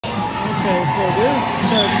Okay, so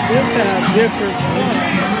this have different stuff.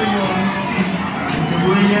 To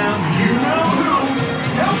bring out you know who.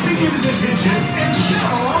 Help me give his attention and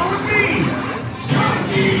shout along with me.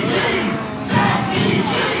 Chucky Cheese! Chucky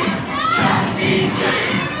Cheese! Chucky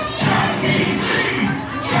Cheese! Chucky Cheese!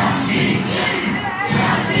 Chucky Cheese!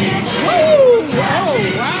 Chucky Cheese! Woo! Oh,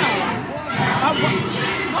 wow.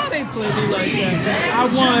 Why they play me like that? I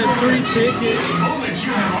won 3 tickets. The moment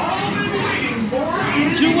you have all been waiting for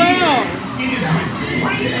is Joelle. It is with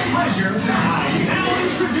great pleasure that I now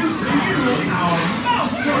introduce to you our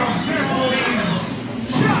master of ceremonies,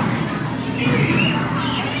 Chuck E.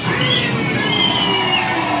 Cheese.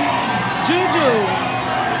 Juju.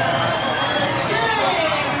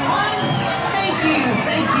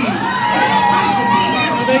 Thank you.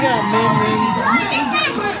 Oh, they got minions.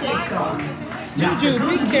 Birthday stars. Juju,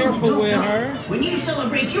 be careful with her. When you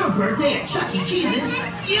celebrate your birthday at Chuck E. Cheese's,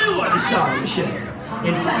 you are the star of the show.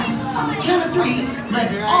 In fact, on the count of 3,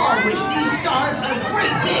 let's all wish these stars a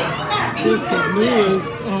great big happy This the birthday.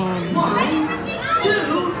 newest 1,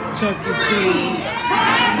 2, Chuck E. Cheese.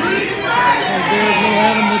 happy And there's no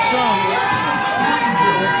animatronics.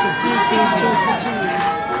 That's the future of Chuck E.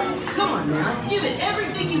 Cheese. Come on now, give it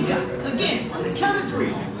everything you got. Again, on the count of 3.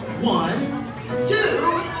 1, 2,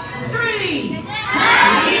 3.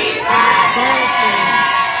 Happy Perfect.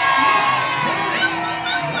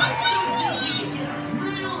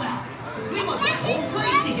 We want the whole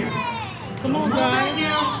place to hear it. Come on, guys. 1,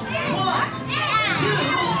 2,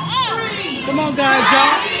 3. Come on, guys,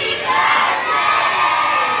 y'all.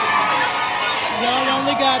 Y'all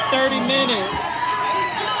only got 30 minutes.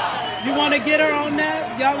 You want to get her on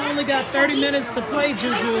that? Y'all only got 30 minutes to play,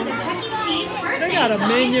 Juju. They got a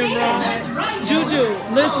minion ride. Juju,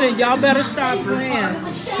 listen, y'all better stop playing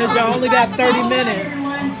because y'all only got 30 minutes.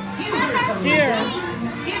 Here.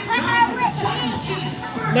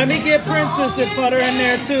 Let me get Princess and put her in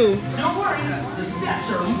there too. Don't worry, the steps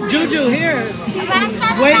are Juju, here.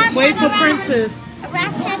 Wait for Princess.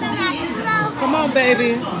 Come on,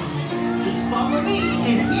 baby. Just follow me,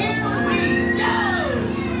 and here we go.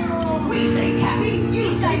 We say happy, you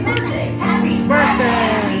say birthday. Happy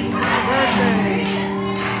Birthday.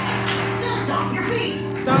 Now stomp your feet.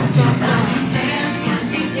 Stop.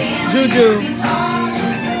 Juju.